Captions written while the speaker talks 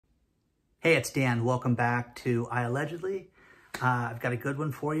Hey, it's Dan. Welcome back to iAllegedly. I've got a good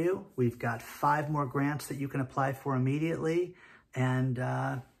one for you. We've got 5 more grants that you can apply for immediately, and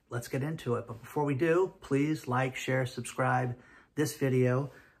let's get into it. But before we do, please like, share, subscribe this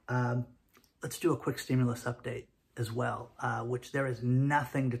video. Let's do a quick stimulus update as well, which there is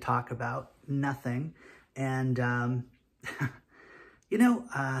nothing to talk about, nothing. And,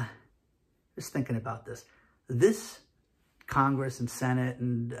 just thinking about this. This Congress and Senate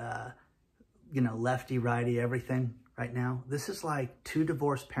and, lefty, righty, everything right now. This is like 2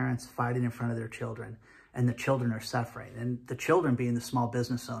 divorced parents fighting in front of their children, and the children are suffering. And the children being the small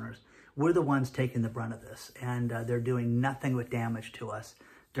business owners, we're the ones taking the brunt of this, and they're doing nothing but damage to us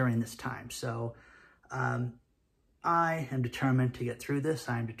during this time. So I am determined to get through this.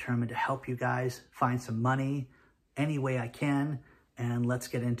 I am determined to help you guys find some money any way I can, and let's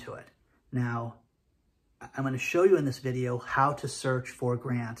get into it. Now, I'm going to show you in this video how to search for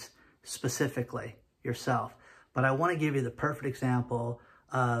grants specifically yourself. But I want to give you the perfect example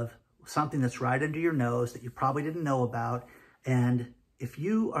of something that's right under your nose that you probably didn't know about. And if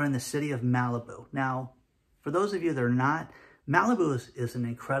you are in the city of Malibu, now, for those of you that are not, Malibu is an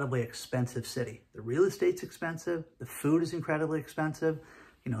incredibly expensive city. The real estate's expensive. The food is incredibly expensive.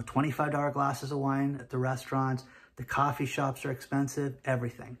 $25 glasses of wine at the restaurants. The coffee shops are expensive,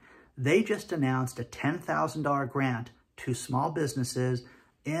 everything. They just announced a $10,000 grant to small businesses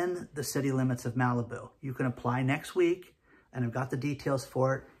in the city limits of Malibu. You can apply next week, and I've got the details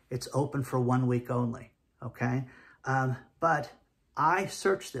for it. It's open for 1 week only, okay? But I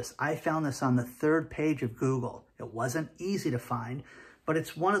searched this. I found this on the 3rd page of Google. It wasn't easy to find, but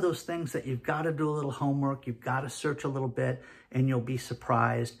it's one of those things that you've got to do a little homework. You've got to search a little bit, and you'll be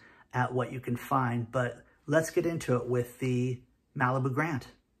surprised at what you can find. But let's get into it with the Malibu grant.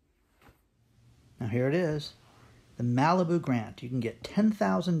 Now here it is. The Malibu grant. You can get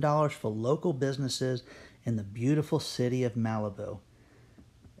 $10,000 for local businesses in the beautiful city of Malibu.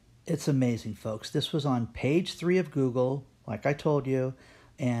 It's amazing, folks. This was on page 3 of Google, like I told you,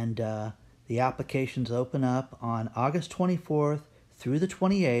 and the applications open up on August 24th through the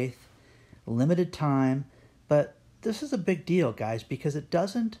 28th, limited time. But this is a big deal, guys, because it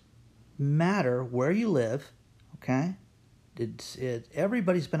doesn't matter where you live, okay?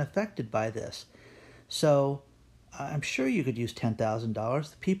 Everybody's been affected by this. So I'm sure you could use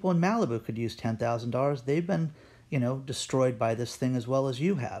 $10,000. The people in Malibu could use $10,000. They've been, destroyed by this thing as well as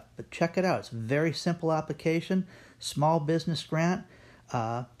you have. But check it out. It's a very simple application. Small business grant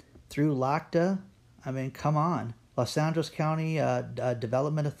through LACTA. I mean, come on. Los Angeles County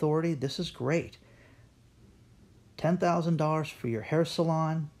Development Authority. This is great. $10,000 for your hair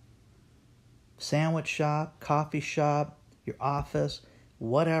salon, sandwich shop, coffee shop, your office,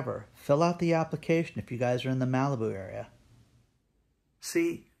 whatever. Fill out the application if you guys are in the Malibu area.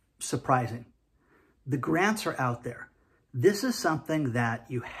 See, surprising. The grants are out there. This is something that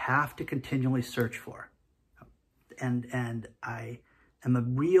you have to continually search for. And I am a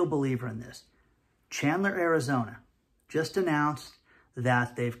real believer in this. Chandler, Arizona just announced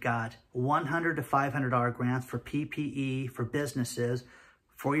that they've got $100 to $500 grants for PPE for businesses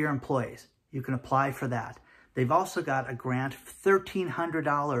for your employees. You can apply for that. They've also got a grant of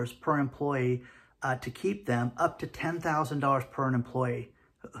 $1,300 per employee to keep them up to $10,000 per employee.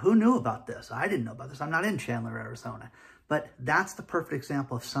 Who knew about this? I didn't know about this. I'm not in Chandler, Arizona. But that's the perfect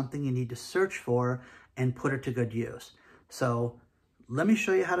example of something you need to search for and put it to good use. So let me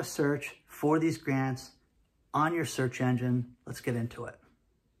show you how to search for these grants on your search engine. Let's get into it.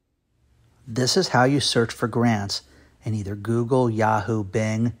 This is how you search for grants in either Google, Yahoo,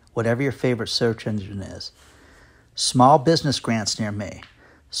 Bing, whatever your favorite search engine is. Small business grants near me.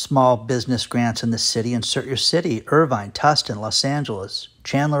 Small business grants in the city. Insert your city, Irvine, Tustin, Los Angeles,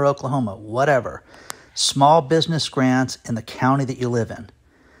 Chandler, Oklahoma, whatever. Small business grants in the county that you live in.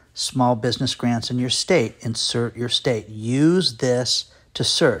 Small business grants in your state. Insert your state. Use this to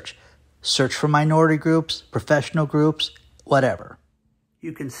search. Search for minority groups, professional groups, whatever.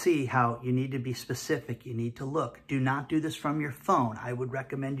 You can see how you need to be specific. You need to look. Do not do this from your phone. I would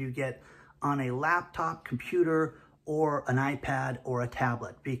recommend you get on a laptop, computer, or an iPad or a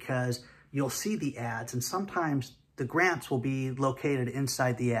tablet, because you'll see the ads, and sometimes the grants will be located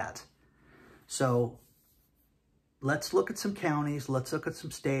inside the ads. So let's look at some counties. Let's look at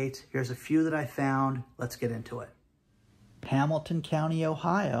some states. Here's a few that I found. Let's get into it. Hamilton County,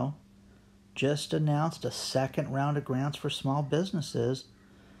 Ohio just announced a 2nd round of grants for small businesses.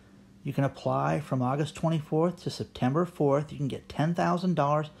 You can apply from August 24th to September 4th. You can get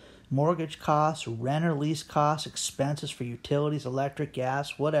 $10,000 mortgage costs, rent or lease costs, expenses for utilities, electric,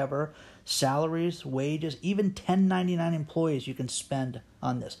 gas, whatever, salaries, wages, even 1099 employees you can spend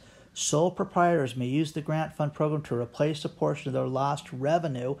on this. Sole proprietors may use the grant fund program to replace a portion of their lost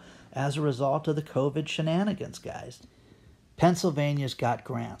revenue as a result of the COVID shenanigans, guys. Pennsylvania's got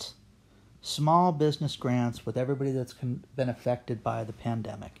grants. Small business grants with everybody that's been affected by the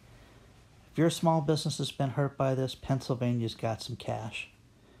pandemic. If your small business has been hurt by this, Pennsylvania's got some cash.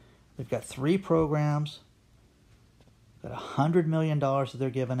 They've got 3 programs. Got $100 million that they're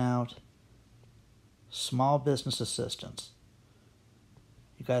giving out. Small business assistance.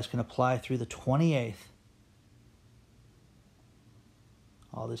 You guys can apply through the 28th.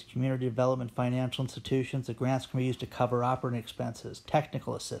 All these community development financial institutions, the grants can be used to cover operating expenses,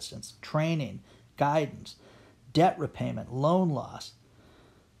 technical assistance, training, guidance, debt repayment, loan loss.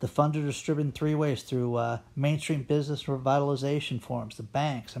 The funds are distributed in 3 ways: through mainstream business revitalization forums, the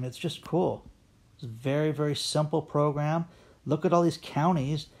banks. I mean, it's just cool. It's a very, very simple program. Look at all these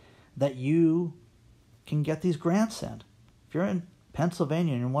counties that you can get these grants in. If you're in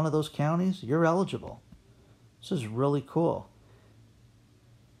Pennsylvania and in one of those counties, you're eligible. This is really cool.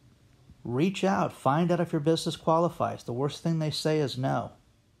 Reach out. Find out if your business qualifies. The worst thing they say is no.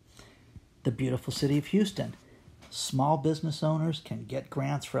 The beautiful city of Houston. Small business owners can get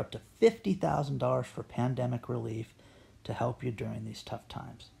grants for up to $50,000 for pandemic relief to help you during these tough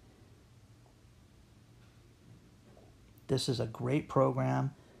times. This is a great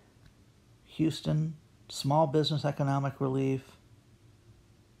program. Houston, Small Business Economic Relief.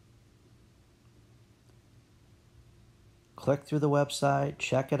 Click through the website,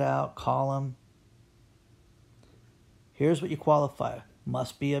 check it out, call them. Here's what you qualify.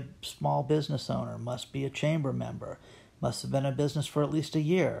 Must be a small business owner, must be a chamber member, must have been in business for at least a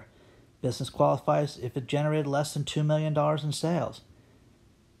year. Business qualifies if it generated less than $2 million in sales.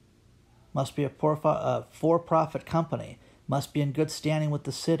 Must be a for-profit company, must be in good standing with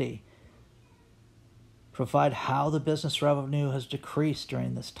the city. Provide how the business revenue has decreased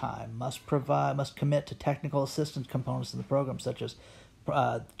during this time. Must commit to technical assistance components of the program, such as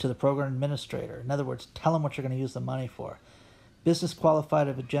to the program administrator. In other words, tell them what you're going to use the money for. Business qualified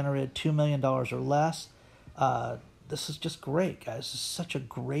if it generated $2 million or less. This is just great, guys. This is such a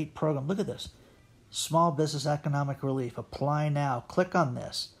great program. Look at this. Small Business Economic Relief. Apply now. Click on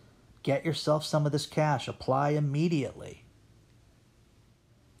this. Get yourself some of this cash. Apply immediately.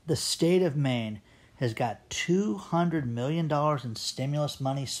 The state of Maine has got $200 million in stimulus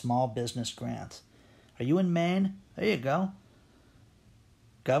money small business grants. Are you in Maine? There you go.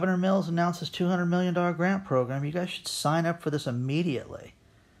 Governor Mills announced his $200 million grant program. You guys should sign up for this immediately.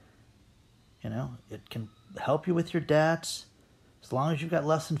 You know, it can help you with your debts as long as you've got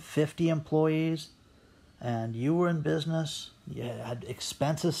less than 50 employees and you were in business, you had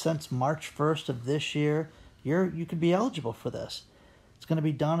expenses since March 1st of this year, you could be eligible for this. It's going to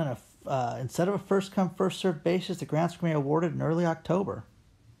be done in instead of a first-come, first-served basis. The grants can be awarded in early October.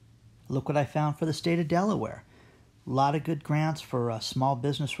 Look what I found for the state of Delaware. A lot of good grants for small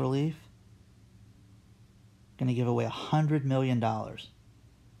business relief. Going to give away $100 million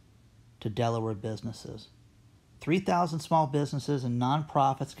to Delaware businesses. 3,000 small businesses and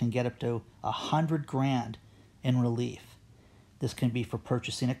nonprofits can get up to $100,000 in relief. This can be for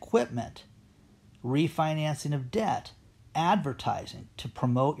purchasing equipment, refinancing of debt, advertising to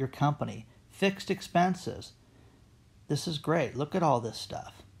promote your company, fixed expenses. This is great. Look at all this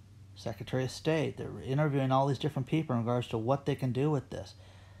stuff. Secretary of State, they're interviewing all these different people in regards to what they can do with this.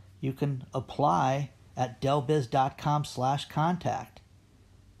 You can apply at delbiz.com/contact.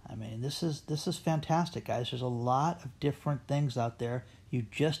 I mean, this is fantastic, guys. There's a lot of different things out there. You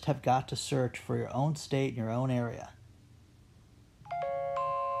just have got to search for your own state and your own area.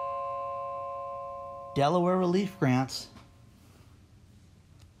 Delaware relief grants.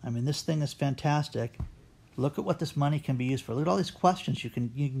 I mean, this thing is fantastic. Look at what this money can be used for. Look at all these questions you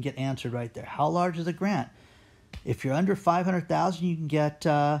can get answered right there. How large is the grant? If you're under $500,000, you can get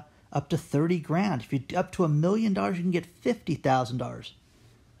up to $30,000. If you're up to $1 million, you can get $50,000.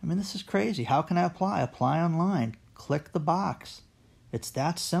 I mean, this is crazy. How can I apply? Apply online. Click the box. It's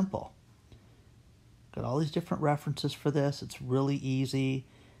that simple. Got all these different references for this. It's really easy.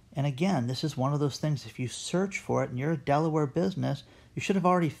 And again, this is one of those things, if you search for it and you're a Delaware business, you should have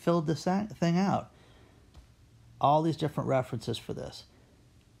already filled this thing out. All these different references for this.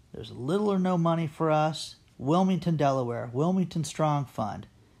 There's little or no money for us. Wilmington, Delaware. Wilmington Strong Fund.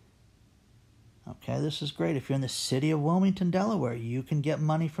 Okay, this is great. If you're in the city of Wilmington, Delaware, you can get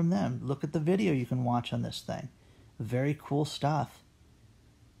money from them. Look at the video you can watch on this thing. Very cool stuff.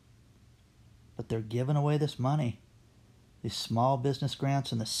 But they're giving away this money. These small business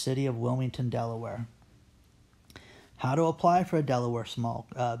grants in the city of Wilmington, Delaware. How to apply for a Delaware small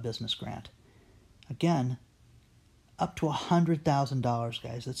business grant. Again, up to $100,000,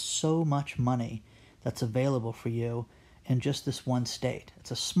 guys. That's so much money that's available for you in just this one state.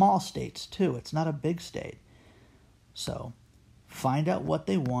 It's a small state too. It's not a big state. So find out what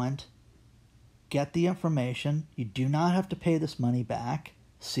they want. Get the information. You do not have to pay this money back.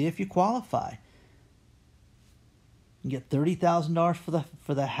 See if you qualify. You get $30,000 for the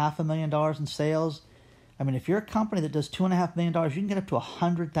 $500,000 in sales. I mean, if you're a company that does $2.5 million, you can get up to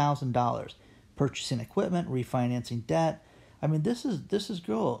 $100,000 purchasing equipment, refinancing debt. I mean, this is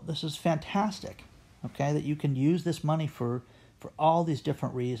cool. This is fantastic. Okay, that you can use this money for all these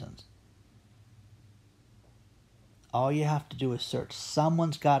different reasons. All you have to do is search.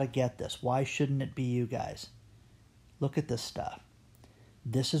 Someone's got to get this. Why shouldn't it be you guys? Look at this stuff.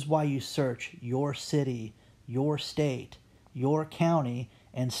 This is why you search your city, your state, your county,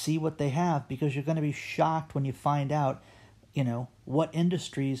 and see what they have, because you're going to be shocked when you find out, what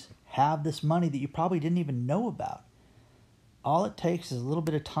industries have this money that you probably didn't even know about. All it takes is a little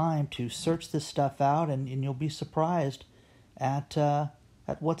bit of time to search this stuff out, and you'll be surprised at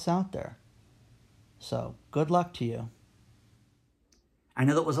what's out there. So good luck to you. I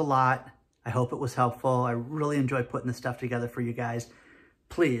know that was a lot. I hope it was helpful. I really enjoyed putting this stuff together for you guys.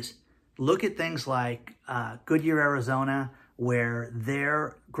 Please look at things like Goodyear, Arizona, where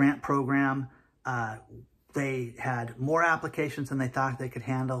their grant program, they had more applications than they thought they could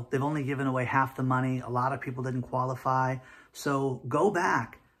handle. They've only given away half the money. A lot of people didn't qualify. So go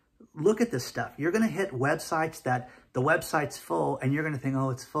back, look at this stuff. You're going to hit websites that the website's full, and you're going to think,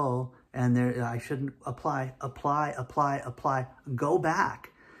 oh, it's full, and I shouldn't apply. Go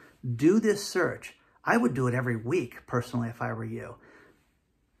back. Do this search. I would do it every week, personally, if I were you.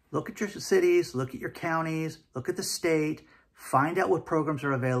 Look at your cities, look at your counties, look at the state, find out what programs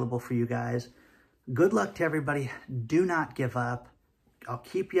are available for you guys. Good luck to everybody. Do not give up. I'll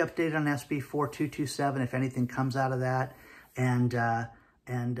keep you updated on SB 4227 if anything comes out of that. And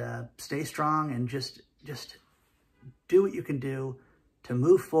stay strong and just do what you can do to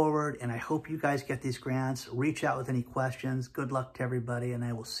move forward. And I hope you guys get these grants. Reach out with any questions. Good luck to everybody, and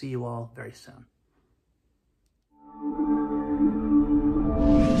I will see you all very soon.